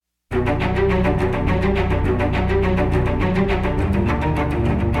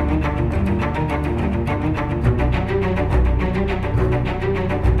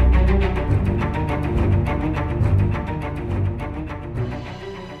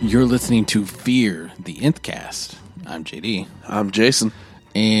You're listening to Fear, the Nth Cast. I'm JD. I'm Jason.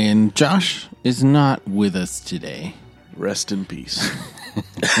 And Josh is not with us today. Rest in peace.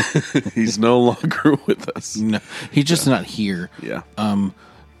 He's no longer with us. No, he's just not here. Yeah.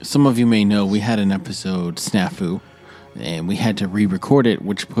 Some of you may know we had an episode, Snafu, and we had to re-record it,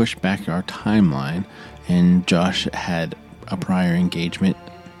 which pushed back our timeline. And Josh had a prior engagement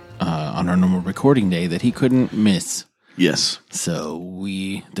on our normal recording day that he couldn't miss. Yes. So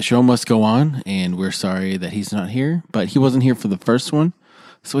the show must go on, and we're sorry that he's not here. But he wasn't here for the first one,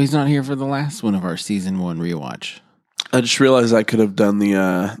 so he's not here for the last one of our season 1 rewatch. I just realized I could have done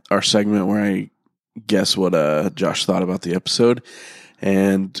the our segment where I guess what Josh thought about the episode,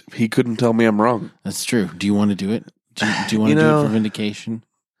 and he couldn't tell me I'm wrong. That's true. Do you want to do it? Do you want to do it for vindication?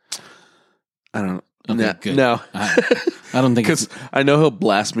 I don't. Okay, good. No, I don't think because I know he'll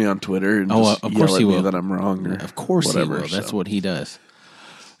blast me on Twitter and of course he will. that I'm wrong. Or of course whatever, he will. That's what he does.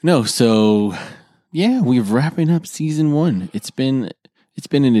 No, so yeah, we're wrapping up season 1. It's been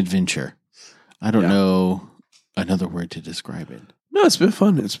an adventure. I don't know another word to describe it. No, it's been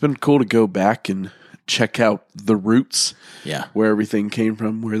fun. It's been cool to go back and check out the roots. Yeah. Where everything came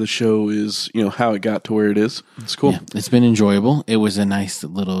from, where the show is, how it got to where it is. It's cool. Yeah, it's been enjoyable. It was a nice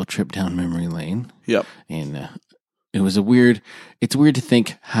little trip down memory lane. Yep. And it's weird to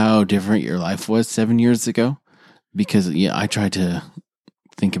think how different your life was 7 years ago, because I tried to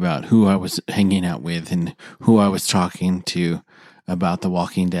think about who I was hanging out with and who I was talking to about The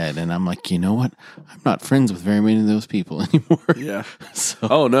Walking Dead, and I'm like, you know what? I'm not friends with very many of those people anymore. Yeah. So.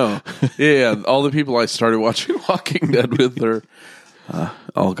 Oh, no. Yeah, all the people I started watching Walking Dead with are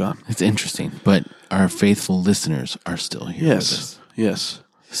all gone. It's interesting, but our faithful listeners are still here with us. Yes.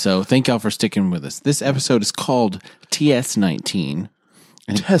 So thank y'all for sticking with us. This episode is called TS-19.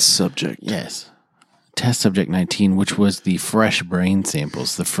 Test subject. Yes. Test subject 19, which was the fresh brain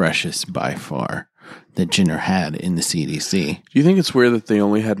samples, the freshest by far, that Jenner had in the CDC. Do you think it's weird that they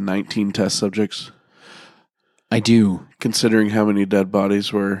only had 19 test subjects? I do. Considering how many dead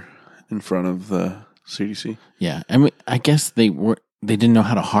bodies were in front of the CDC? Yeah. I mean, I guess they didn't know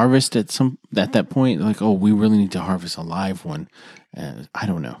how to harvest at that point. Like, oh, we really need to harvest a live one. I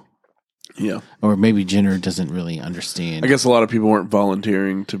don't know. Yeah. Or maybe Jenner doesn't really understand. I guess a lot of people weren't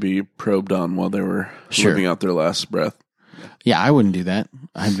volunteering to be probed on while they were living out their last breath. Yeah, I wouldn't do that.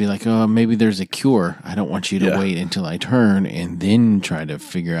 I'd be like, oh, maybe there's a cure. I don't want you to wait until I turn and then try to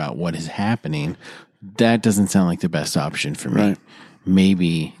figure out what is happening. That doesn't sound like the best option for me. Right.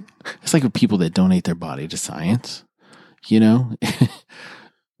 Maybe it's like with people that donate their body to science,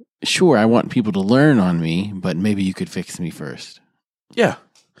 Sure, I want people to learn on me, but maybe you could fix me first. Yeah.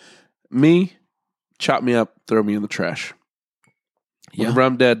 Me, chop me up, throw me in the trash. Whenever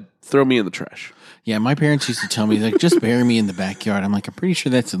I'm dead, throw me in the trash. Yeah, my parents used to tell me, like, just bury me in the backyard. I'm like, I'm pretty sure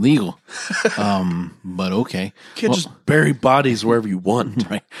that's illegal. But okay. You can't just bury bodies wherever you want.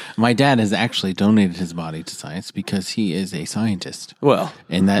 Right. My dad has actually donated his body to science because he is a scientist. Well,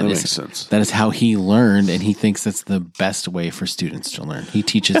 and that makes sense. That is how he learned, and he thinks that's the best way for students to learn. He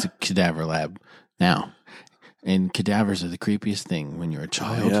teaches a cadaver lab now. And cadavers are the creepiest thing when you're a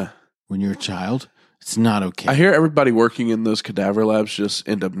child. Oh, yeah. When you're a child, it's not okay. I hear everybody working in those cadaver labs just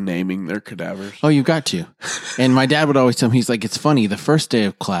end up naming their cadavers. Oh, you've got to. And my dad would always tell me, he's like, it's funny, the first day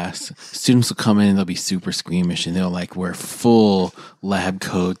of class, students will come in and they'll be super squeamish and they'll like wear full lab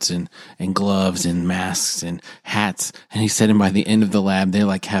coats and gloves and masks and hats. And he said, and by the end of the lab, they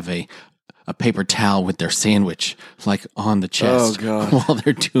like have a paper towel with their sandwich like on the chest while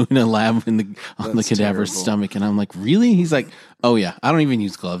they're doing a lab on the cadaver's stomach. And I'm like, really? He's like, oh yeah, I don't even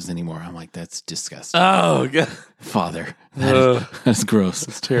use gloves anymore. I'm like, that's disgusting. Oh God, Father, that's gross.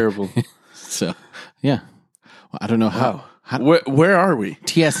 It's terrible. So yeah, well, I don't know how. Where are we?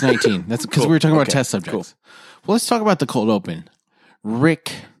 TS-19. That's because we were talking about test subjects. Cool. Well, let's talk about the cold open.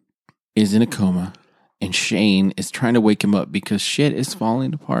 Rick is in a coma, and Shane is trying to wake him up because shit is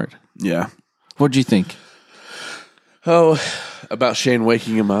falling apart. Yeah. What'd you think? Oh, about Shane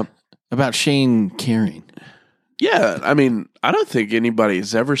waking him up? About Shane caring. Yeah, I mean, I don't think anybody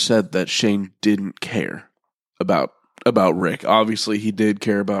has ever said that Shane didn't care about Rick. Obviously, he did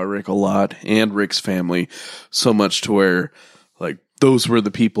care about Rick a lot and Rick's family, so much to where, like, those were the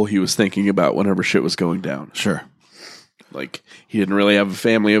people he was thinking about whenever shit was going down. Sure. Like, he didn't really have a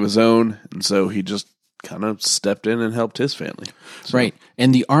family of his own, and so he just kind of stepped in and helped his family. So. Right.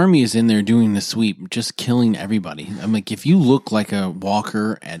 And the army is in there doing the sweep, just killing everybody. I'm like, if you look like a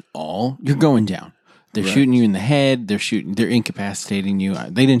walker at all, you're going down. They're shooting you in the head. They're incapacitating you.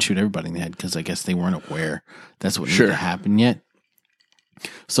 They didn't shoot everybody in the head because I guess they weren't aware that's what needed to happen yet.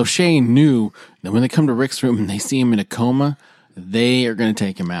 So Shane knew that when they come to Rick's room and they see him in a coma, they are going to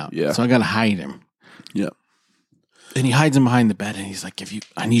take him out. Yeah. So I got to hide him. Yeah. And he hides him behind the bed, and he's like,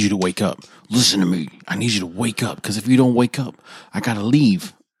 I need you to wake up. Listen to me. I need you to wake up, because if you don't wake up, I got to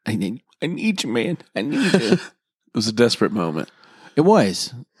leave. I need you, man. I need you. It was a desperate moment. It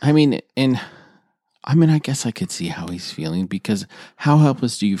was. I mean, I guess I could see how he's feeling, because how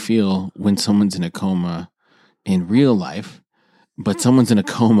helpless do you feel when someone's in a coma in real life, but someone's in a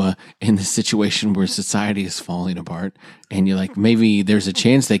coma in the situation where society is falling apart, and you're like, maybe there's a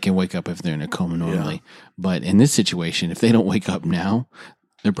chance they can wake up if they're in a coma normally. Yeah. But in this situation, if they don't wake up now,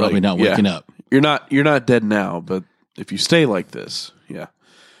 they're probably not waking up. You're not dead now, but if you stay like this,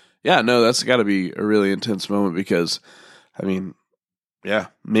 no, that's got to be a really intense moment, because, I mean,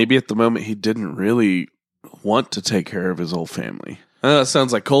 maybe at the moment he didn't really want to take care of his whole family. I know that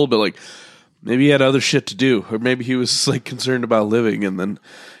sounds like cold, but like, maybe he had other shit to do, or maybe he was like concerned about living, and then,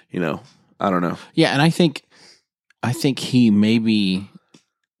 I don't know. Yeah, and I think he maybe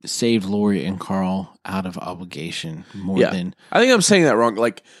saved Lori and Carl out of obligation more than. I think I'm saying that wrong.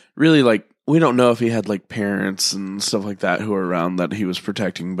 Like, really, like, we don't know if he had like parents and stuff like that who were around that he was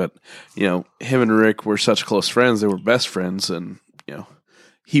protecting, but him and Rick were such close friends; they were best friends, and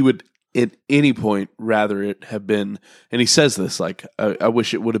he would at any point rather it have been. And he says this, like, I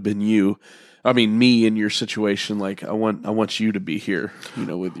wish it would have been you. I mean, me in your situation, like, I want you to be here,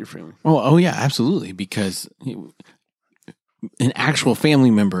 with your family. Oh yeah, absolutely. Because an actual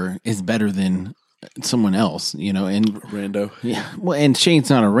family member is better than someone else, and rando. Yeah. Well, and Shane's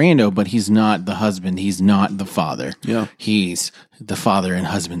not a rando, but he's not the husband. He's not the father. Yeah. He's the father and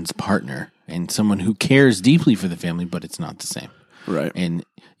husband's partner, and someone who cares deeply for the family, but it's not the same. Right. And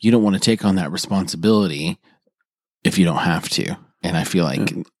you don't want to take on that responsibility if you don't have to. And I feel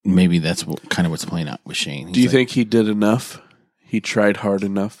like maybe that's kind of what's playing out with Shane. Do you think he did enough? He tried hard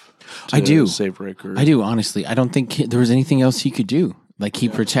enough to save Rick? I do, honestly. I don't think there was anything else he could do. Like, he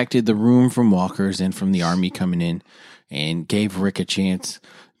protected the room from walkers and from the army coming in, and gave Rick a chance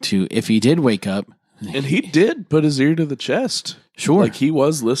to, if he did wake up. And he did put his ear to the chest. Sure. Like, he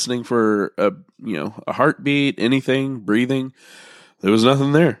was listening for a heartbeat, anything, breathing. There was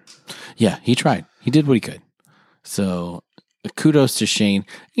nothing there. Yeah, he tried. He did what he could. So kudos to Shane.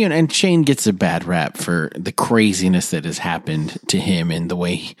 And Shane gets a bad rap for the craziness that has happened to him and the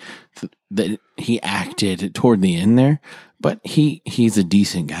way that he acted toward the end there. But he's a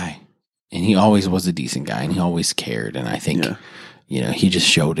decent guy, and he always was a decent guy, and he always cared. And I think, he just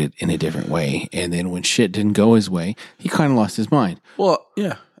showed it in a different way. And then when shit didn't go his way, he kind of lost his mind. Well,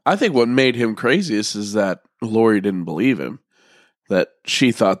 yeah. I think what made him craziest is that Lori didn't believe him, that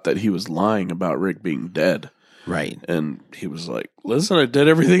she thought that he was lying about Rick being dead. Right. And he was like, listen, I did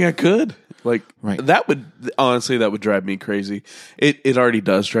everything I could. Like, that would drive me crazy. It already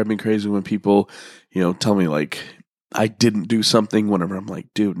does drive me crazy when people, tell me, like, I didn't do something, whenever I'm like,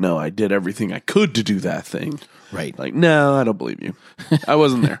 dude, no, I did everything I could to do that thing. Right. Like, no, I don't believe you. I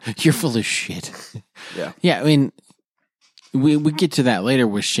wasn't there. You're full of shit. Yeah. Yeah, I mean, we get to that later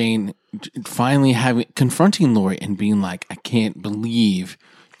with Shane finally confronting Lori and being like, I can't believe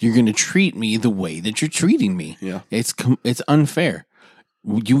you're going to treat me the way that you're treating me. Yeah. It's unfair.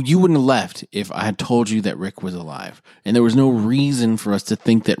 You wouldn't have left if I had told you that Rick was alive. And there was no reason for us to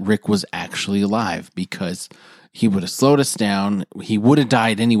think that Rick was actually alive, because he would have slowed us down. He would have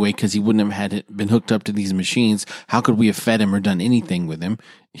died anyway, because he wouldn't have been hooked up to these machines. How could we have fed him or done anything with him?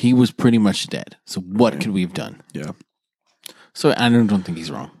 He was pretty much dead. So what could we have done? Yeah. So I don't think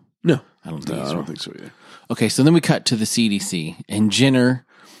he's wrong. No. I don't think so either. Okay, so then we cut to the CDC, and Jenner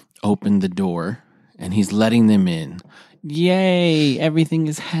opened the door, and he's letting them in. Yay! Everything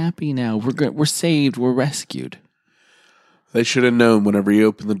is happy now. We're saved. We're rescued. They should have known whenever he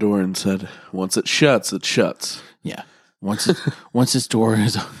opened the door and said, once it shuts, it shuts. Yeah. Once this door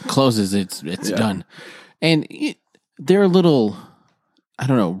closes, it's done. And they're a little, I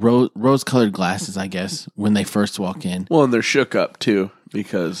don't know, rose-colored glasses, I guess, when they first walk in. Well, and they're shook up, too,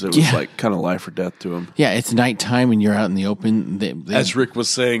 because it was like kind of life or death to them. Yeah, it's nighttime and you're out in the open. As Rick was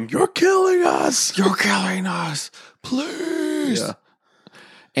saying, you're killing us. You're killing us. Please. Yeah.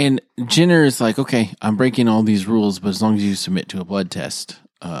 And Jenner is like, okay, I'm breaking all these rules, but as long as you submit to a blood test,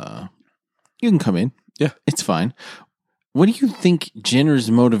 you can come in. Yeah. It's fine. What do you think Jenner's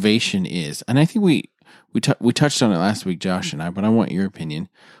motivation is? And I think we touched on it last week, Josh and I, but I want your opinion.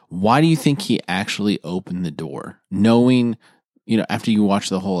 Why do you think he actually opened the door? Knowing, after you watch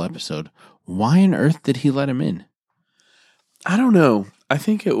the whole episode, why on earth did he let him in? I don't know. I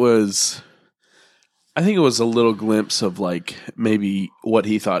think it was a little glimpse of like maybe what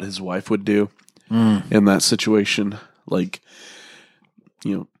he thought his wife would do in that situation. Like,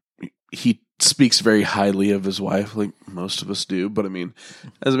 he speaks very highly of his wife, like most of us do. But I mean,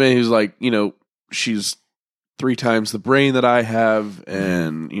 as a man who's like, she's 3 times the brain that I have,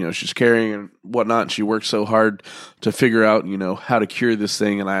 and she's carrying and whatnot. And she works so hard to figure out how to cure this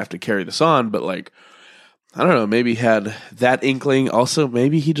thing, and I have to carry this on. But like, I don't know, maybe had that inkling. Also,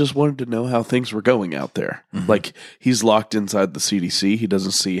 maybe he just wanted to know how things were going out there. Mm-hmm. Like, he's locked inside the CDC. He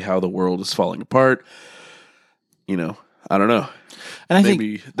doesn't see how the world is falling apart. I don't know. And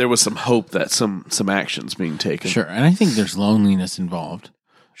maybe there was some hope that some action's being taken. Sure, and I think there's loneliness involved.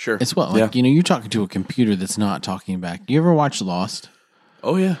 Sure. As well. Like, you're talking to a computer that's not talking back. Do you ever watch Lost?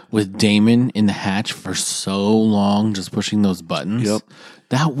 Oh, yeah. With Damon in the hatch for so long, just pushing those buttons. Yep.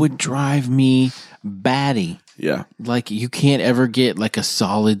 That would drive me batty. Yeah. Like, you can't ever get like a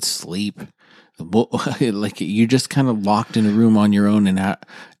solid sleep. Like, you're just kind of locked in a room on your own, and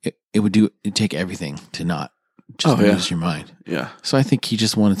it'd take everything to not just lose your mind. Yeah. So I think he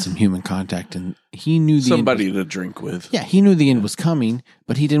just wanted some human contact, and he knew somebody to drink with. Yeah, he knew the end was coming,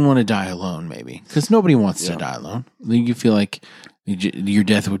 but he didn't want to die alone, maybe. Because nobody wants to die alone. You feel like your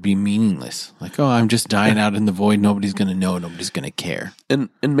death would be meaningless. Like, oh, I'm just dying out in the void. Nobody's going to know. Nobody's going to care. And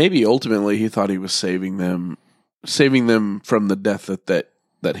maybe ultimately he thought he was saving them from the death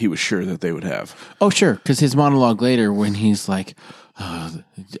that he was sure that they would have. Oh, sure. Because his monologue later, when he's like, I'm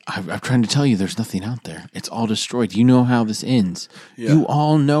trying to tell you there's nothing out there. It's all destroyed. You know how this ends. Yeah. You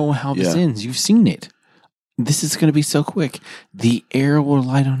all know how this ends. You've seen it. This is going to be so quick. The air will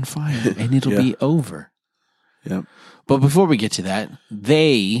light on fire and it'll be over. Yep. But before we get to that,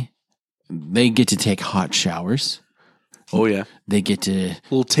 they get to take hot showers. Oh, yeah. They get to...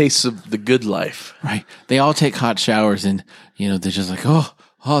 little taste of the good life. Right. They all take hot showers, and, they're just like, oh,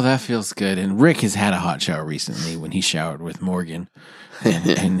 that feels good. And Rick has had a hot shower recently when he showered with Morgan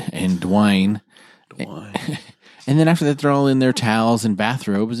and Dwayne. And then after that, they're all in their towels and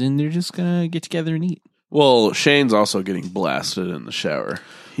bathrobes, and they're just going to get together and eat. Well, Shane's also getting blasted in the shower.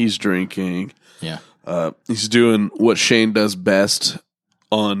 He's drinking. Yeah. He's doing what Shane does best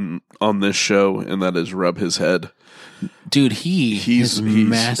on this show, and that is rub his head. Dude, he's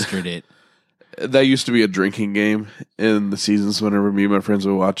mastered it. That used to be a drinking game in the seasons whenever me and my friends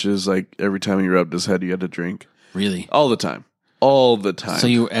would watch. Is like every time he rubbed his head, you had to drink. Really? All the time. All the time.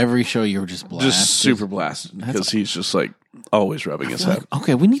 So every show you were just blasted? Just super blasted. Because he's just like always rubbing his head. Like,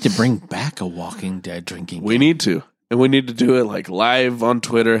 okay, we need to bring back a Walking Dead drinking game. We need to. And we need to do it like live on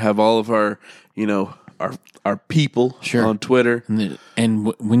Twitter, have all of our, our people on Twitter.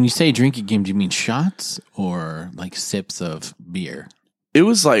 And when you say drinking game, do you mean shots or like sips of beer? It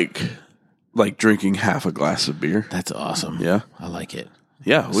was like drinking half a glass of beer. That's awesome. Yeah. I like it.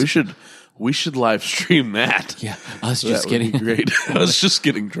 Yeah, we should live stream that. Yeah. I was just kidding. Great. I was just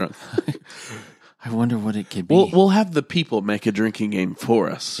getting drunk. I wonder what it could be. We'll have the people make a drinking game for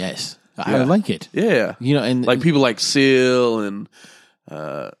us. Yes. I like it. Yeah. And like people like Seal and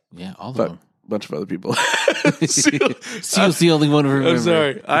all of them. Bunch of other people. Seal's the only one who remembers. I'm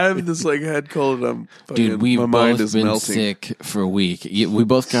sorry. I have this head cold. Dude, we've my both mind is been melting. sick for a week. We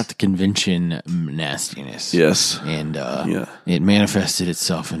both got the convention nastiness. Yes. And it manifested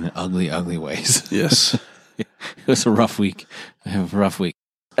itself in ugly, ugly ways. Yes. It was a rough week.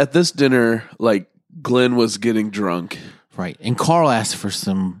 At this dinner, Glenn was getting drunk. Right. And Carl asked for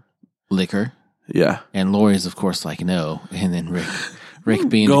some liquor. Yeah. And Lori's, of course, like, no. And then Rick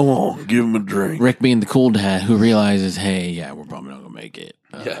being... Go on, give him a drink. Rick being the cool dad who realizes, hey, we're probably not going to make it.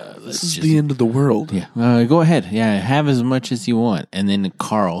 This is the end of the world. Yeah. Go ahead. Yeah, have as much as you want. And then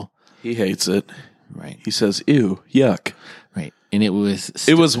Carl... he hates it. Right. He says, ew, yuck. Right. And it was...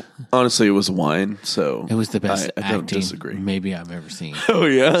 honestly, it was wine, so... it was the best I acting don't disagree. Maybe I've ever seen. Oh,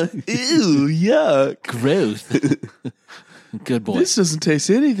 yeah? Ew, yuck. Gross. Good boy. This doesn't taste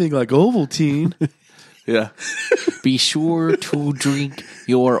anything like Ovaltine. Yeah. Be sure to drink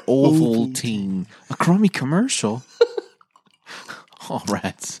your Ovaltine. A crummy commercial. Oh,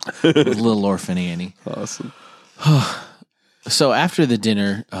 rats. Little Orphan Annie. Awesome. So after the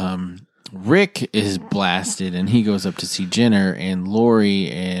dinner, Rick is blasted and he goes up to see Jenner and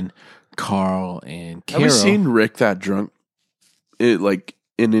Lori and Carl and Carol. Have we seen Rick that drunk?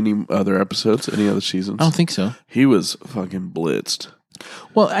 In any other episodes, any other seasons? I don't think so. He was fucking blitzed.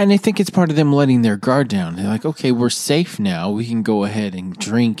 Well, and I think it's part of them letting their guard down. They're like, okay, we're safe now. We can go ahead and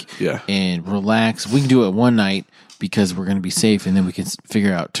drink and relax. We can do it one night because we're going to be safe, and then we can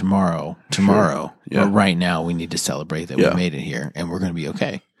figure out tomorrow. Sure. Yeah. But right now, we need to celebrate that we made it here, and we're going to be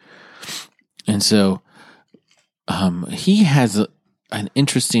okay. And so he has an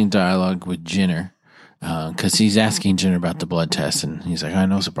interesting dialogue with Jenner because he's asking Jenner about the blood test, and he's like,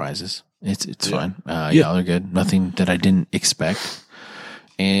 no surprises. It's fine. Y'all are good. Nothing that I didn't expect.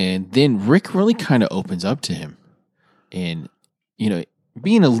 And then Rick really kind of opens up to him. And,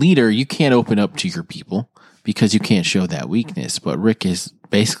 being a leader, you can't open up to your people because you can't show that weakness. But Rick is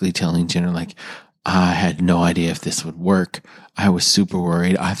basically telling Jenner, like, I had no idea if this would work. I was super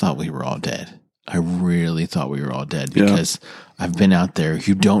worried. I thought we were all dead. I really thought we were all dead because I've been out there.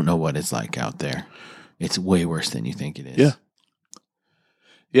 You don't know what it's like out there. It's way worse than you think it is. Yeah.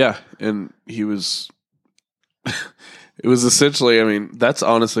 Yeah. And he was, it was essentially, I mean, that's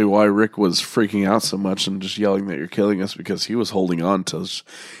honestly why Rick was freaking out so much and just yelling that you're killing us, because he was holding on to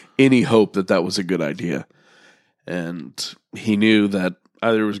any hope that that was a good idea. And he knew that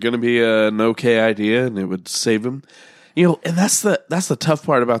either it was going to be an okay idea and it would save him. And that's the tough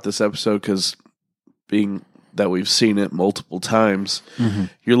part about this episode, because being that we've seen it multiple times,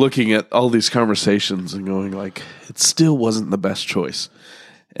 you're looking at all these conversations and going like, it still wasn't the best choice.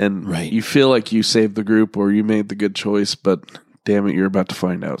 And you feel like you saved the group or you made the good choice, but damn it, you're about to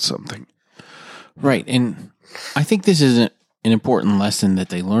find out something. Right. And I think this is an important lesson that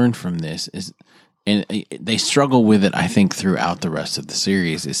they learned from this and they struggle with it, I think, throughout the rest of the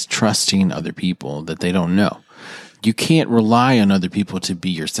series, is trusting other people that they don't know. You can't rely on other people to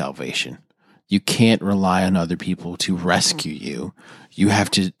be your salvation. You can't rely on other people to rescue you. You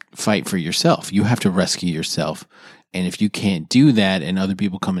have to fight for yourself. You have to rescue yourself. And if you can't do that and other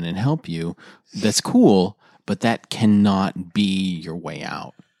people come in and help you, that's cool, but that cannot be your way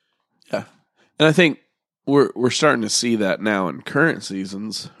out. Yeah. And I think we're starting to see that now in current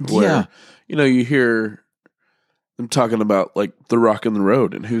seasons where, you hear them talking about like the rock in the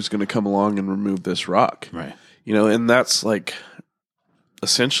road and who's going to come along and remove this rock. Right. And that's like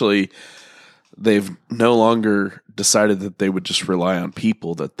essentially they've no longer decided that they would just rely on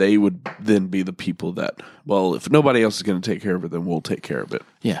people, that they would then be the people that, well, if nobody else is going to take care of it, then we'll take care of it.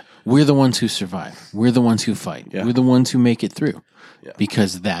 Yeah. We're the ones who survive. We're the ones who fight. Yeah. We're the ones who make it through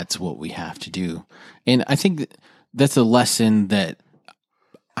because that's what we have to do. And I think that's a lesson that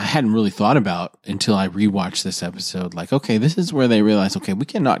I hadn't really thought about until I rewatched this episode. Like, okay, this is where they realize, okay, we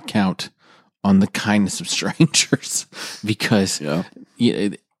cannot count on the kindness of strangers because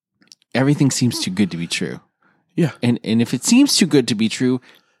everything seems too good to be true. Yeah. And if it seems too good to be true,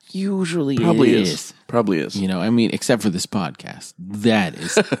 usually probably it is. Probably is. Except for this podcast. That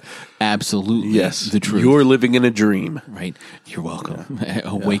is absolutely the truth. You're living in a dream. Right. You're welcome. Yeah.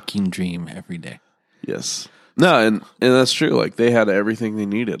 A waking dream every day. Yes. No, and that's true. Like, they had everything they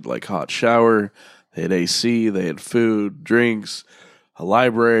needed, like hot shower, they had AC, they had food, drinks, a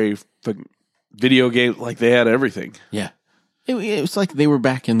library, video games. Like, they had everything. Yeah. It was like they were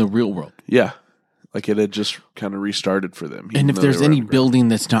back in the real world. Yeah. Like, it had just kind of restarted for them. And if there's any building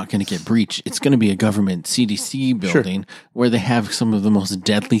that's not going to get breached, it's going to be a government CDC building where they have some of the most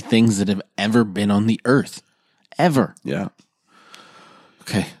deadly things that have ever been on the earth. Ever. Yeah.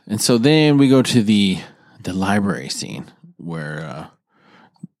 Okay. And so then we go to the library scene where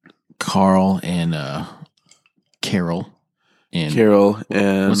Carl and Carol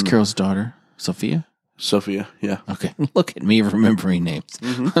and what's Carol's daughter? Sophia, yeah. Okay, look at me remembering names.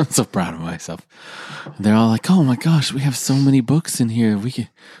 Mm-hmm. I'm so proud of myself. They're all like, "Oh my gosh, we have so many books in here. We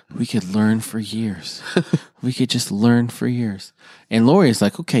could learn for years. We could just learn for years." And Lori's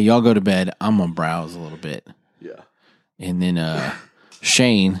like, "Okay, y'all go to bed. I'm gonna browse a little bit." Yeah. And then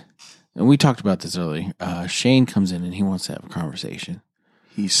Shane, and we talked about this earlier. Shane comes in and he wants to have a conversation.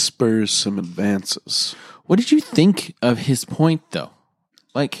 He spurs some advances. What did you think of his point, though?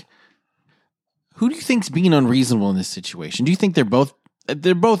 Like, who do you think's being unreasonable in this situation? Do you think they're both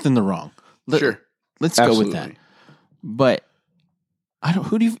in the wrong? Sure. Let's go with that. But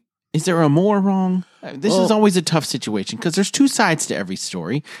is there a more wrong? This is always a tough situation because there's two sides to every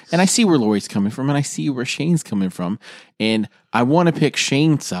story. And I see where Lori's coming from and I see where Shane's coming from. And I want to pick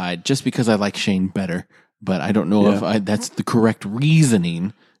Shane's side just because I like Shane better. But I don't know if that's the correct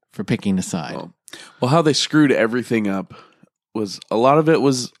reasoning for picking a side. Well, how they screwed everything up was a lot of it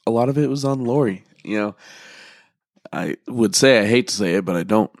was on Lori. I would say I hate to say it, but I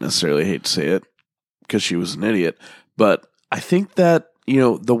don't necessarily hate to say it because she was an idiot. But I think that,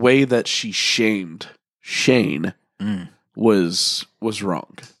 the way that she shamed Shane was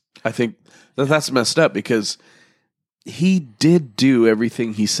wrong. I think that's messed up because he did do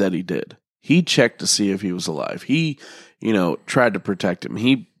everything he said he did. He checked to see if he was alive. He, tried to protect him.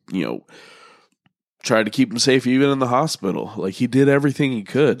 He, tried to keep him safe even in the hospital. Like, he did everything he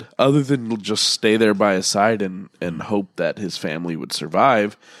could other than just stay there by his side and hope that his family would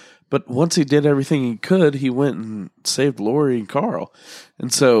survive. But once he did everything he could, he went and saved Lori and Carl.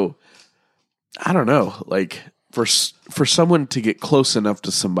 And so, I don't know, like, for someone to get close enough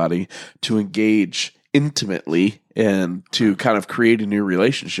to somebody to engage intimately and to kind of create a new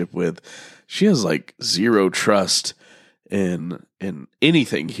relationship with, she has like zero trust in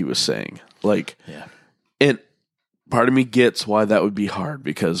anything he was saying. Like, and part of me gets why that would be hard,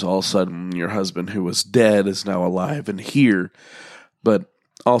 because all of a sudden your husband who was dead is now alive and here. But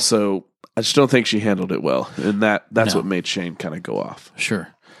also, I just don't think she handled it well, and that's what made Shane kind of go off. Sure.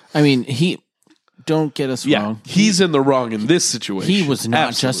 I mean, don't get us wrong. He's in the wrong in this situation. He was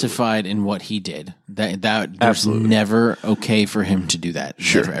not justified in what he did. That was never okay for him to do that.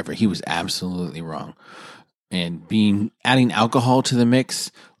 Sure. Never, ever. He was absolutely wrong. And adding alcohol to the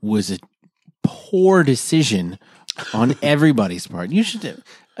mix was a poor decision on everybody's part. You should.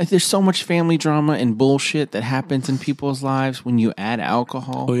 There's so much family drama and bullshit that happens in people's lives when you add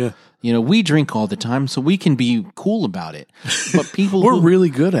alcohol. Oh yeah. You know, we drink all the time, so we can be cool about it. But people we're really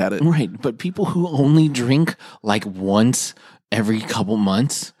good at it. Right. But people who only drink like once every couple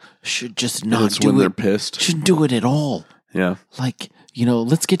months should just not do it. When they're pissed. Shouldn't do it at all. Yeah. Like, you know,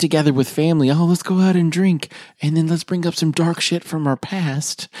 let's get together with family. Oh, let's go out and drink. And then let's bring up some dark shit from our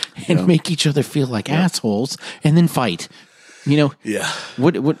past and make each other feel like assholes and then fight. You know? Yeah.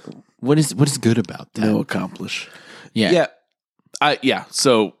 What is good about that? No accomplish. Yeah. Yeah.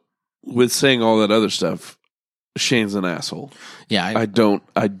 So with saying all that other stuff, Shane's an asshole. Yeah.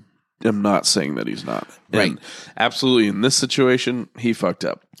 I am not saying that he's not. Right. And absolutely in this situation, he fucked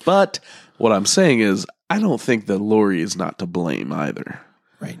up. But what I'm saying is, I don't think that Lori is not to blame either.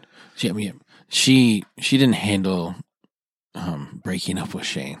 Right. She didn't handle breaking up with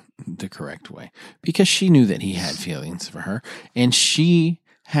Shane the correct way, because she knew that he had feelings for her, and she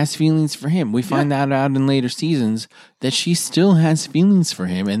has feelings for him. We find that out in later seasons, that she still has feelings for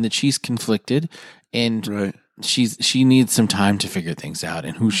him, and that she's conflicted, and she needs some time to figure things out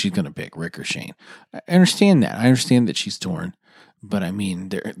and who she's going to pick, Rick or Shane. I understand that. I understand that she's torn, but I mean,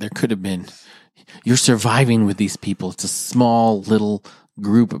 there could have been. You're surviving with these people. It's a small little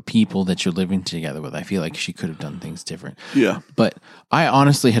group of people that you're living together with. I feel like she could have done things different. Yeah. But I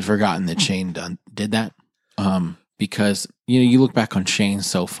honestly had forgotten that Shane did that. Because, you know, you look back on Shane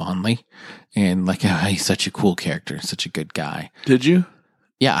so fondly, and like, he's such a cool character, such a good guy. Did you?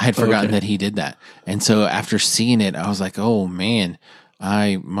 Yeah, I had forgotten that he did that. And so after seeing it, I was like, oh man,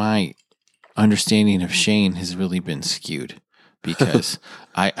 my understanding of Shane has really been skewed, because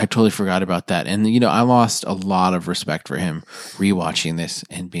I totally forgot about that. And, you know, I lost a lot of respect for him rewatching this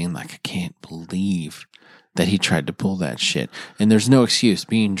and being like, I can't believe that he tried to pull that shit. And there's no excuse.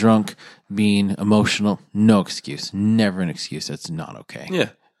 Being drunk, being emotional, no excuse. Never an excuse. That's not okay. Yeah.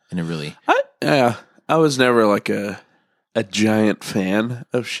 And it really... I was never like a giant fan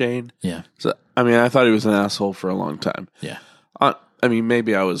of Shane. Yeah. So, I mean, I thought he was an asshole for a long time. Yeah. I mean,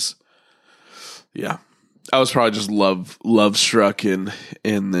 maybe I was... Yeah. I was probably just love struck in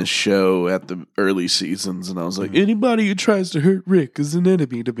this show at the early seasons, and I was like, anybody who tries to hurt Rick is an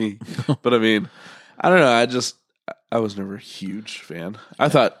enemy to me. But I mean, I don't know. I was never a huge fan. I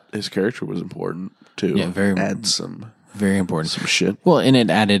thought his character was important too. Yeah, very important. Some shit. Well, and it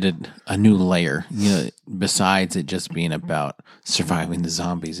added a new layer. You know, besides it just being about surviving the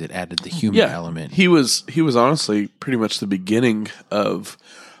zombies, it added the human element. He was honestly pretty much the beginning of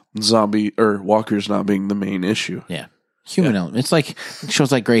zombie or walkers not being the main issue. Yeah. Human element. It's like shows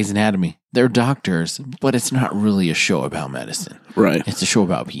like Grey's Anatomy. They're doctors, but it's not really a show about medicine. Right. It's a show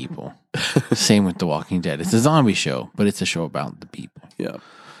about people. Same with The Walking Dead. It's a zombie show, but it's a show about the people. Yeah.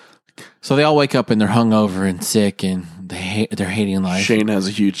 So they all wake up and they're hungover and sick, and they're hating life. Shane has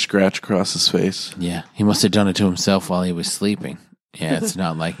a huge scratch across his face. Yeah. He must have done it to himself while he was sleeping. Yeah, it's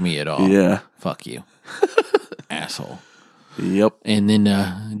not like me at all. Yeah. Fuck you. Asshole. Yep. And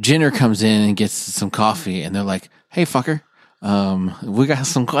then Jenner comes in and gets some coffee, and they're like, hey, fucker, we got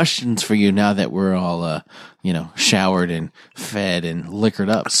some questions for you now that we're all, showered and fed and liquored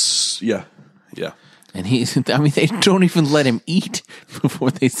up. Yeah. Yeah. And they don't even let him eat before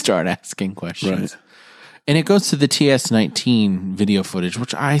they start asking questions. Right. And it goes to the TS-19 video footage,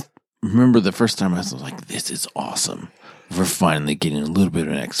 which I remember the first time I was like, this is awesome. We're finally getting a little bit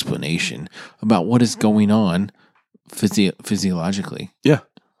of an explanation about what is going on physiologically. Yeah.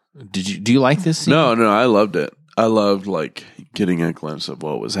 Do you like this scene? No, I loved it. I loved like getting a glimpse of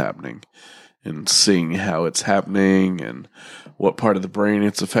what was happening and seeing how it's happening and what part of the brain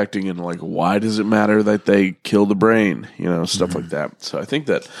it's affecting, and like why does it matter that they kill the brain, stuff like that. So I think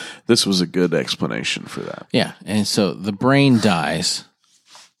that this was a good explanation for that. Yeah. And so the brain dies,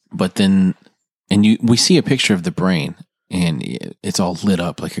 but then we see a picture of the brain, and it's all lit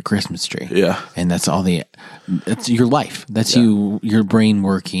up like a Christmas tree. Yeah. And that's your life. That's your brain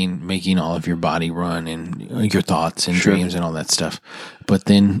working, making all of your body run, and your thoughts and dreams and all that stuff. But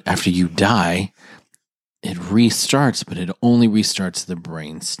then after you die, it restarts, but it only restarts the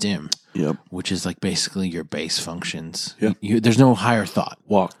brain stem, Yep. which is like basically your base functions. Yeah. There's no higher thought.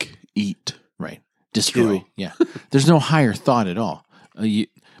 Walk, eat. Right. Destroy. Kill. Yeah. There's no higher thought at all.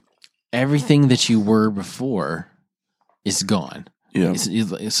 Everything that you were before is gone. Yeah.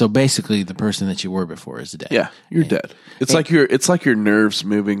 So basically, the person that you were before is dead. Yeah, you're dead. It's like your nerves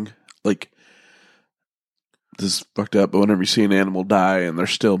moving. Like, this is fucked up, but whenever you see an animal die and they're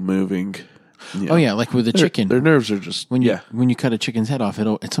still moving. Oh yeah, like with a chicken. Their nerves are just when you cut a chicken's head off,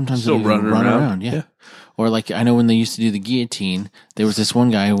 it sometimes Still it'll even running run around. around. Yeah. Or like I know when they used to do the guillotine, there was this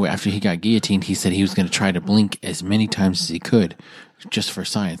one guy who after he got guillotined, he said he was going to try to blink as many times as he could, just for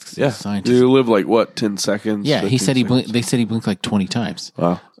science. Yeah, scientists. you live like what 10 seconds? Yeah, he 15 said seconds? They said he blinked like 20 times.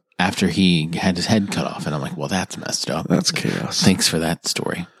 Wow, after he had his head cut off, and I'm like, well, that's messed up. That's chaos. Thanks for that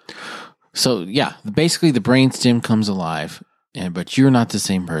story. So yeah, basically the brainstem comes alive, but you're not the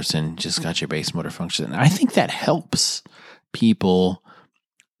same person. Just got your base motor function. And I think that helps people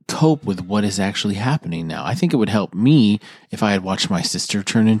cope with what is actually happening now. I think it would help me if I had watched my sister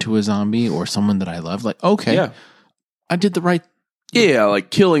turn into a zombie or someone that I love. Like, okay, Yeah. I did the right. Yeah,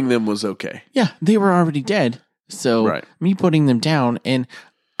 like killing them was okay. Yeah, they were already dead. So Right. me putting them down, and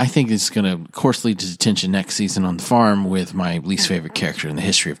I think it's going to, of course, lead to detention next season on the farm with my least favorite character in the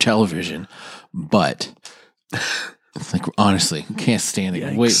history of television. But like, honestly, can't stand it.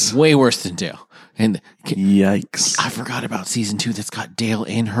 Yikes. Way worse than Dale. And Yikes. I forgot about season 2 that's got Dale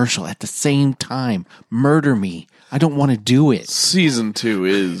and Herschel at the same time. Murder me. I don't want to do it. Season 2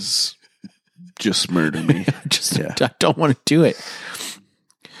 is just murder me. I don't want to do it.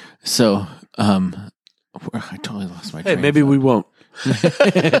 So, I totally lost my train Hey, maybe of thought. we won't.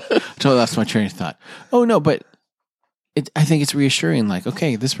 Totally lost my train of thought. Oh, no, but I think it's reassuring. Like,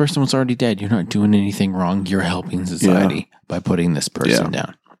 okay, this person was already dead. You're not doing anything wrong. You're helping society by putting this person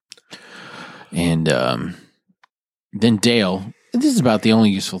down. And then Dale, this is about the only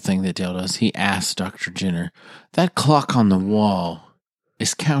useful thing that Dale does. He asks Dr. Jenner, that clock on the wall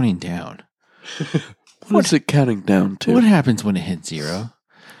is counting down. What's it counting down to? What happens when it hits 0?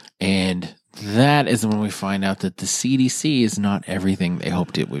 And that is when we find out that the CDC is not everything they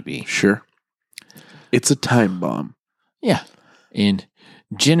hoped it would be. Sure. It's a time bomb. Yeah. And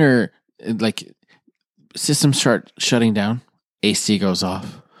Jenner, like, systems start shutting down. AC goes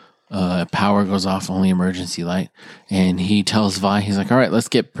off. Power goes off, only emergency light. And he tells Vi, he's like, all right, let's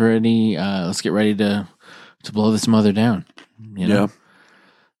get ready to blow this mother down. You know? Yeah.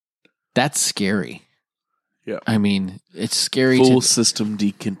 That's scary. Yeah. I mean, it's scary. Full system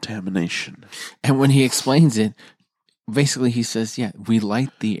decontamination. And when he explains it, basically he says, yeah, we light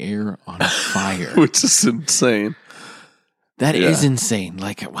the air on fire. Which is insane. That is insane.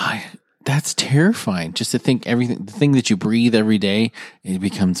 Like, why? That's terrifying. Just to think the thing that you breathe every day, it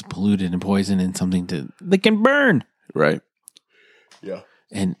becomes polluted and poison and something that can burn. Right. Yeah.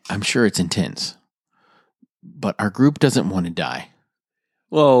 And I'm sure it's intense. But our group doesn't want to die.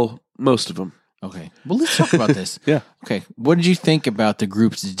 Well, most of them. Okay. Well, let's talk about this. Yeah. Okay. What did you think about the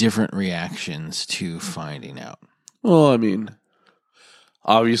group's different reactions to finding out? Well, I mean,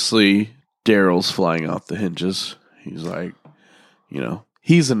 obviously, Daryl's flying off the hinges. He's like,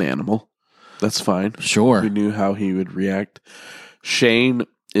 he's an animal. That's fine. Sure. We knew how he would react. Shane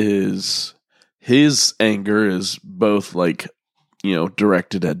his anger is both like,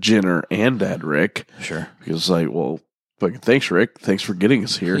 directed at Jenner and at Rick. Sure. Because like, well, fucking thanks, Rick. Thanks for getting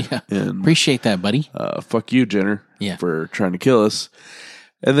us here. Yeah. And Appreciate that, buddy. fuck you, Jenner. Yeah. For trying to kill us.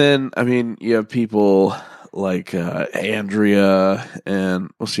 And then, I mean, you have people like Andrea and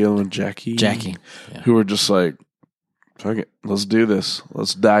what's the other one? Jackie. Yeah. Who were just like, fuck it, let's do this.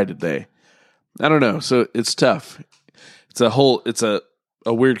 Let's die today. I don't know. So it's tough. It's a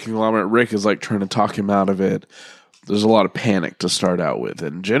weird conglomerate. Rick is like trying to talk him out of it. There's a lot of panic to start out with.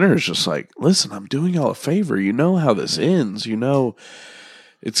 And Jenner is just like, listen, I'm doing y'all a favor. You know how this ends. You know,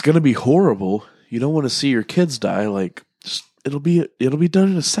 it's going to be horrible. You don't want to see your kids die. Like, just, it'll be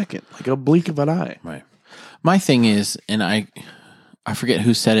done in a second, like a blink of an eye. Right. My thing is, and I forget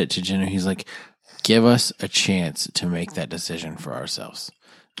who said it to Jenner. He's like, give us a chance to make that decision for ourselves.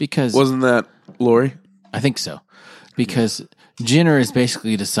 Because Wasn't that Lori? I think so. Because Jenner is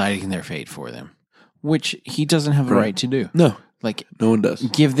basically deciding their fate for them, which he doesn't have a right to do. No. Like, No one does.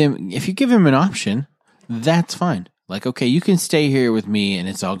 if you give him an option, that's fine. Like, okay, you can stay here with me and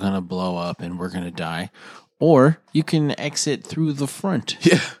it's all going to blow up and we're going to die. Or you can exit through the front.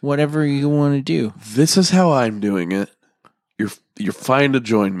 Yeah. Whatever you want to do. This is how I'm doing it. You're fine to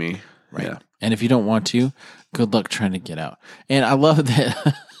join me. Right. Yeah. And if you don't want to, good luck trying to get out. And I love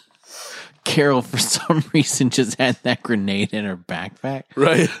that Carol, for some reason, just had that grenade in her backpack.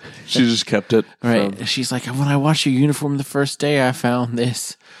 Right. She just kept it. Right. She's like, when I watched your uniform the first day, I found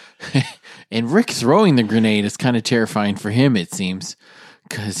this. And Rick throwing the grenade is kind of terrifying for him, it seems,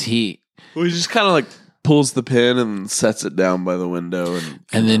 because he just kind of like pulls the pin and sets it down by the window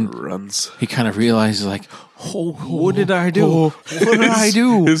and then runs. He kind of realizes, like, what did I do? What did I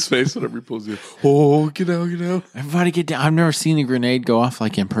do? His face whenever he pulls you. Oh, get out, get out. Everybody get down. I've never seen a grenade go off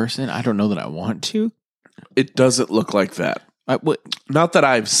like in person. I don't know that I want to. It doesn't look like that. Not that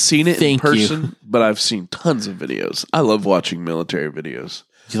I've seen it in person, but I've seen tons of videos. I love watching military videos.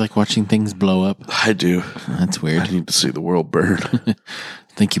 Do you like watching things blow up? I do. That's weird. I need to see the world burn.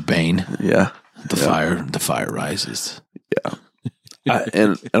 Thank you, Bane. Yeah. The fire rises. Yeah.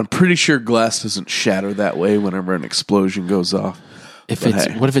 And I'm pretty sure glass doesn't shatter that way whenever an explosion goes off.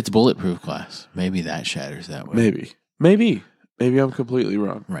 What if it's bulletproof glass? Maybe that shatters that way. Maybe I'm completely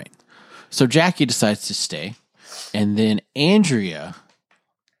wrong. Right. So Jackie decides to stay, and then Andrea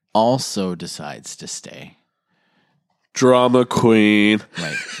also decides to stay. Drama queen.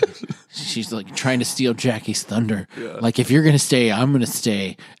 Right. She's like trying to steal Jackie's thunder. Yeah. Like, if you're going to stay, I'm going to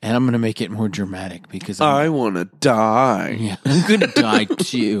stay, and I'm going to make it more dramatic because I want to die. Yeah, I'm going to die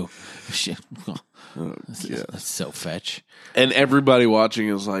too. That's so fetch. And everybody watching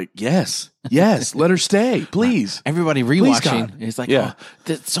is like, yes, let her stay, please. Everybody rewatching is like,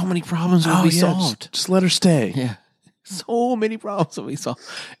 there's so many problems will be solved. Just let her stay. Yeah. So many problems will be solved.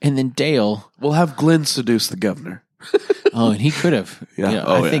 And then Dale. We'll have Glenn seduce the governor. Oh, and he could have. Yeah.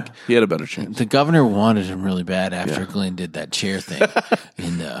 I think he had a better chance. The governor wanted him really bad after Glenn did that chair thing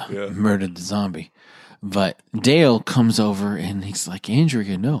and murdered the zombie. But Dale comes over and he's like,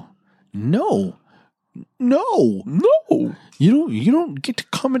 Andrea, no. You don't get to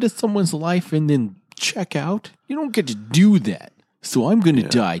come into someone's life and then check out. You don't get to do that. So I'm going to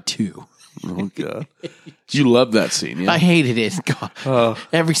die too. Oh, God. You love that scene, yeah? I hated it. God.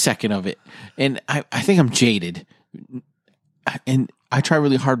 Every second of it. And I think I'm jaded. And I try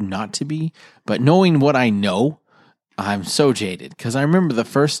really hard not to be. But knowing what I know, I'm so jaded. Because I remember the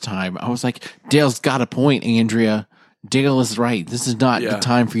first time, I was like, Dale's got a point, Andrea. Dale is right. This is not the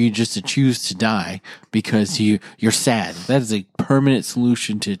time for you just to choose to die because you're sad. That is a permanent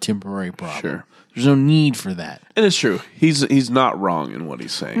solution to a temporary problem. Sure. There's no need for that. And it's true. He's not wrong in what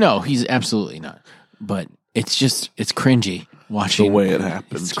he's saying. No, he's absolutely not. But it's cringy watching. The way it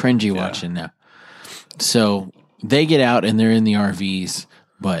happens. It's cringy watching now. So they get out and they're in the RVs,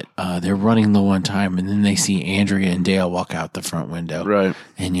 but they're running low on time, and then they see Andrea and Dale walk out the front window. Right.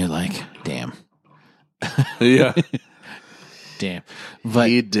 And you're like, damn. Yeah. Damn. But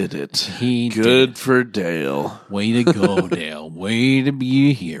he did it. Good for Dale. Way to go, Dale. Way to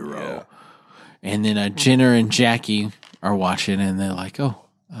be a hero. Yeah. And then Jenner and Jackie are watching, and they're like,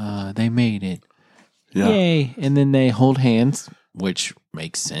 they made it. Yeah. Yay. And then they hold hands, which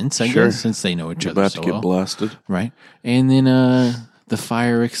makes sense, I guess, since they know each other so well. About to get blasted. Right. And then the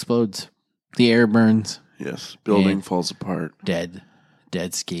fire explodes. The air burns. Yes. Building falls apart. Dead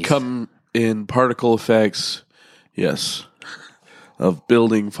skis. Come in particle effects. Yes. Of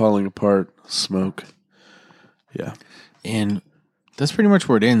building falling apart. Smoke. Yeah. And that's pretty much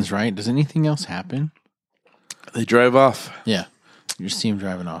where it ends, right? Does anything else happen? They drive off. Yeah. You just see them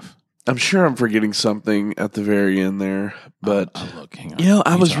driving off. I'm sure I'm forgetting something at the very end there, but look, hang on.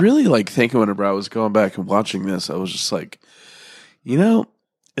 I was really like thinking whenever I was going back and watching this, I was just like,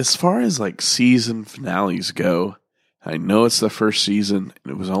 as far as like season finales go, I know it's the first season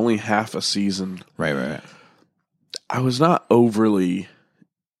and it was only half a season. Right. I was not overly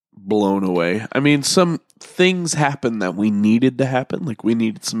blown away. I mean, some things happened that we needed to happen. Like, we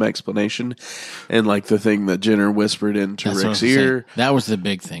needed some explanation. And like the thing that Jenner whispered into Rick's ear. That was the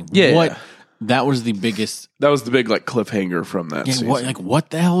big thing. Yeah. That was the biggest. That was the big like cliffhanger from that season. What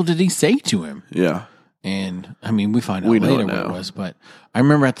the hell did he say to him? Yeah. And I mean, we find out later what it was, but I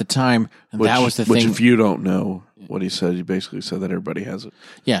remember at the time that was the thing. Which, if you don't know what he said, he basically said that everybody has it.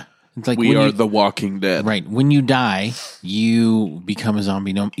 Yeah. It's like we are the Walking Dead. Right. When you die, you become a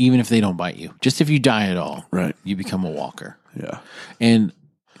zombie, even if they don't bite you. Just if you die at all, right, you become a walker. Yeah. And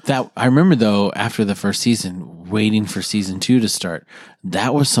that I remember, though, after the first season, waiting for season 2 to start,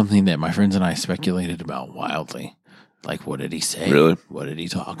 that was something that my friends and I speculated about wildly. Like, what did he say? Really? What did he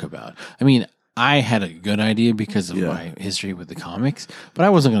talk about? I mean, I had a good idea because of my history with the comics, but I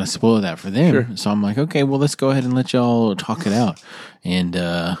wasn't going to spoil that for them. Sure. So I'm like, okay, well, let's go ahead and let y'all talk it out. And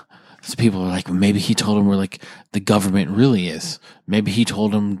so people are like, maybe he told him where like the government really is. Maybe he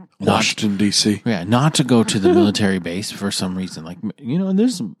told him Washington, D.C. Yeah, not to go to the military base for some reason. Like,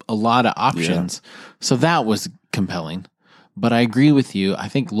 there's a lot of options. Yeah. So that was compelling. But I agree with you. I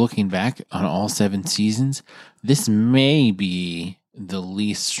think looking back on all 7 seasons, this may be the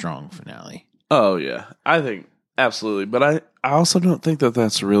least strong finale. Oh, yeah. I think absolutely. But I also don't think that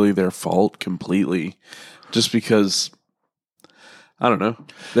that's really their fault completely. Just because, I don't know,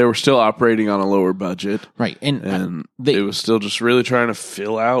 they were still operating on a lower budget. Right. And it was still just really trying to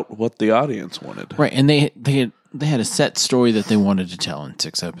fill out what the audience wanted. Right. And they had a set story that they wanted to tell in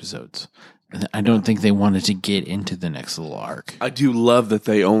 6 episodes. I don't think they wanted to get into the next little arc. I do love that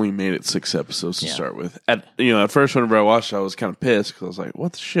they only made it 6 episodes to start with. At first, whenever I watched it, I was kind of pissed because I was like,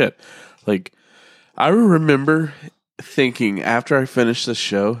 what the shit? Like, I remember thinking after I finished this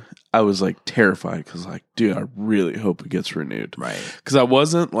show, I was like terrified because like, dude, I really hope it gets renewed. Right. Because I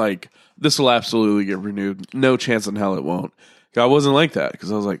wasn't like, this will absolutely get renewed. No chance in hell it won't. I wasn't like that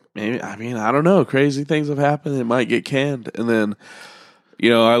because I was like, maybe, I don't know. Crazy things have happened. It might get canned. And then,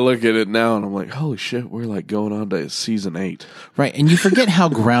 I look at it now and I'm like, holy shit, we're like going on to season 8. Right. And you forget how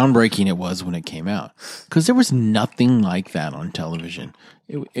groundbreaking it was when it came out because there was nothing like that on television.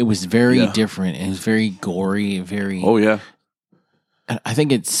 It was very different. It was very gory, very. Oh, yeah. I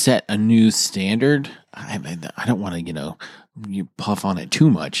think it set a new standard. I don't want to, you puff on it too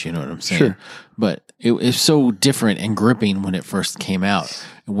much, you know what I'm saying? Sure. But it was so different and gripping when it first came out,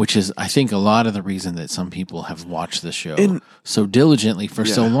 which is, I think, a lot of the reason that some people have watched the show so diligently for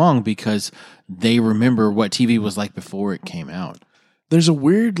so long because they remember what TV was like before it came out. There's a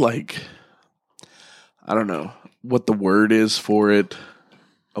weird, like, I don't know what the word is for it.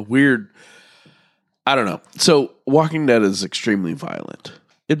 I don't know. So, Walking Dead is extremely violent.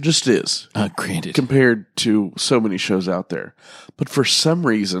 It just is. Granted. Compared to so many shows out there. But for some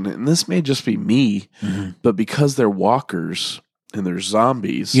reason, and this may just be me, but because they're walkers and they're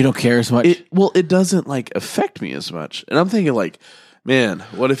zombies. You don't care as much? It doesn't like affect me as much. And I'm thinking like, man,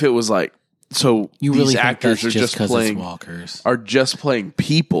 what if it was like, so you these really actors are just playing walkers. Are just playing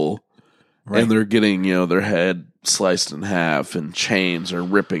people and they're getting, their head sliced in half and chains are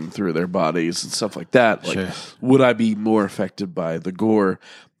ripping through their bodies and stuff like that. Like, would I be more affected by the gore?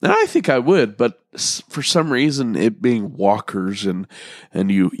 And I think I would, but for some reason, it being walkers and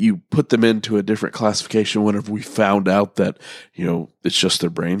you put them into a different classification whenever we found out that, it's just their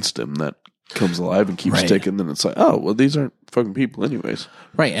brainstem that comes alive and keeps ticking, then it's like, oh, well, these aren't fucking people anyways.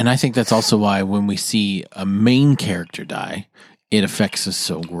 Right, and I think that's also why when we see a main character die, it affects us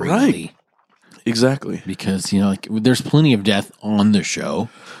so greatly. Right. Exactly. Because, there's plenty of death on the show,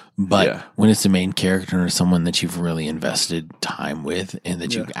 but when it's the main character or someone that you've really invested time with and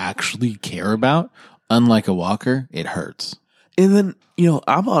that you actually care about, unlike a walker, it hurts. And then,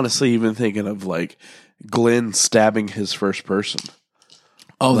 I'm honestly even thinking of like Glenn stabbing his first person.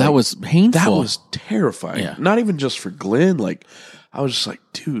 Oh, that was painful. That was terrifying. Yeah. Not even just for Glenn. Like, I was just like,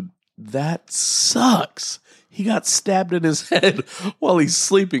 dude, that sucks. He got stabbed in his head while he's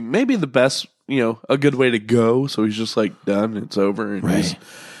sleeping. Maybe the best, a good way to go. So he's just like done. It's over. And he's,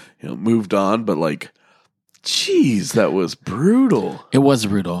 moved on. But like, geez, that was brutal. It was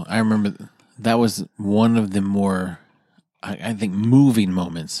brutal. I remember that was one of the more, I think, moving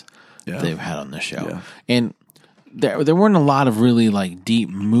moments they've had on the show. Yeah. And there weren't a lot of really like deep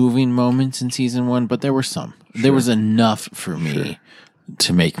moving moments in season 1, but there were some. Sure. There was enough for me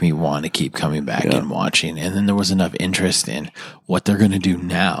to make me want to keep coming back and watching. And then there was enough interest in what they're going to do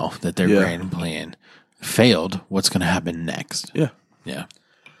now that their grand plan failed. What's going to happen next? Yeah. Yeah.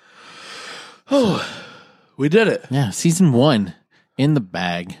 Oh, we did it. Yeah. Season 1 in the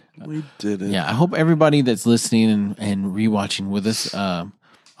bag. We did it. Yeah. I hope everybody that's listening and rewatching with us, I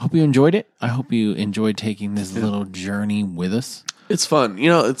hope you enjoyed it. I hope you enjoyed taking this little journey with us. It's fun.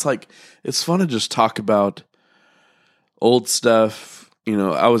 It's like, it's fun to just talk about old stuff.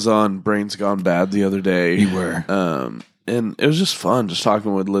 I was on Brains Gone Bad the other day. You were. And it was just fun just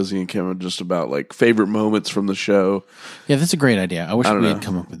talking with Lizzie and Kim just about like favorite moments from the show. Yeah, that's a great idea. I wish we had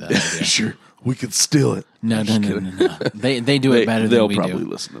come up with that idea. Sure. We could steal it. No. They do it better than we do. They'll probably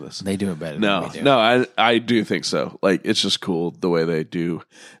listen to this. They do it better than we do. No, I do think so. Like, it's just cool the way they do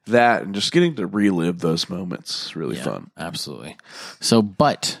that and just getting to relive those moments is really fun. Absolutely. So,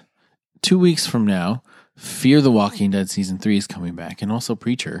 but 2 weeks from now, Fear the Walking Dead Season 3 is coming back, and also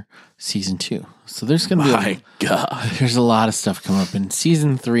Preacher Season 2. So there's going to be there's a lot of stuff coming up in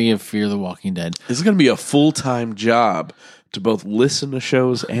Season 3 of Fear the Walking Dead. It's going to be a full-time job to both listen to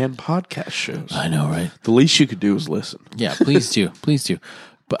shows and podcast shows. I know, right? The least you could do is listen. Yeah, please do. Please do.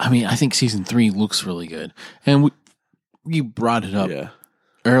 But, I think Season 3 looks really good. And we brought it up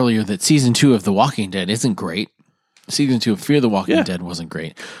earlier that Season 2 of The Walking Dead isn't great. Season 2 of Fear the Walking Dead wasn't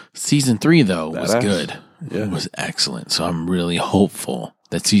great. Season 3, though, was good. Yeah. It was excellent. So I'm really hopeful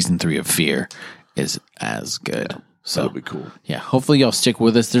that Season 3 of Fear is as good. So that'll be cool. Yeah, hopefully y'all stick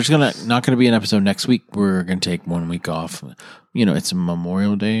with us. There's not gonna be an episode next week. We're gonna take 1 week off. It's a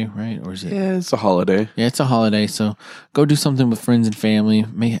Memorial Day, right? Or is it? Yeah, it's a holiday. Yeah, it's a holiday. So go do something with friends and family.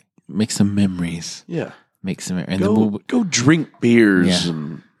 Make some memories. Yeah, make some. And go drink beers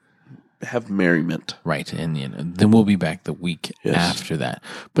and have merriment. Right, and then we'll be back the week after that.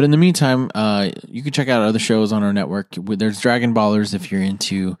 But in the meantime, you can check out other shows on our network. There's Dragon Ballers if you're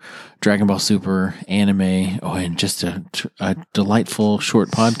into Dragon Ball Super, anime, and just a delightful short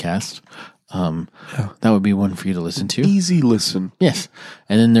podcast. That would be one for you to listen to. Easy listen. Yes.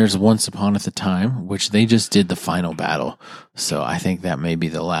 And then there's Once Upon a Time, which they just did the final battle. So I think that may be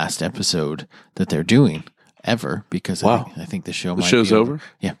the last episode that they're doing ever, because I think the show's over.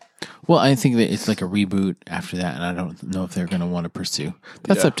 Yeah. Well, I think that it's like a reboot after that, and I don't know if they're going to want to pursue.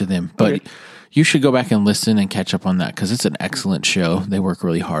 That's up to them. But you should go back and listen and catch up on that, because it's an excellent show. They work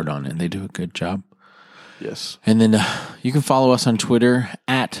really hard on it, and they do a good job. Yes. And then you can follow us on Twitter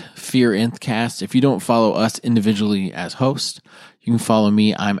at FearNthCast. If you don't follow us individually as host, you can follow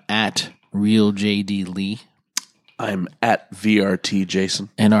me. I'm at RealJDLee. I'm at VRT Jason.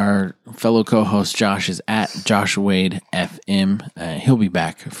 And our fellow co-host Josh is at Josh Wade FM. He'll be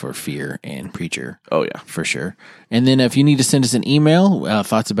back for Fear and Preacher. Oh, yeah. For sure. And then if you need to send us an email,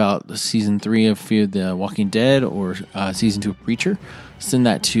 thoughts about season 3 of Fear the Walking Dead or season 2 of Preacher, send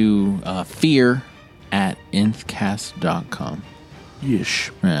that to fear@nthcast.com.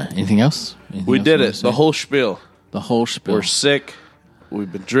 Yeesh. Anything else? We did it. The whole spiel. The whole spiel. We're sick.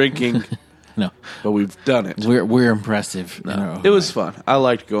 We've been drinking. No, but we've done it. We're impressive. No. It was fun. I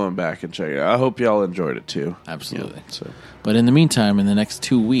liked going back and checking it out. I hope y'all enjoyed it too. Absolutely. But in the meantime, in the next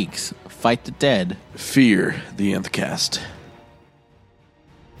 2 weeks, fight the dead. Fear the Nth Cast.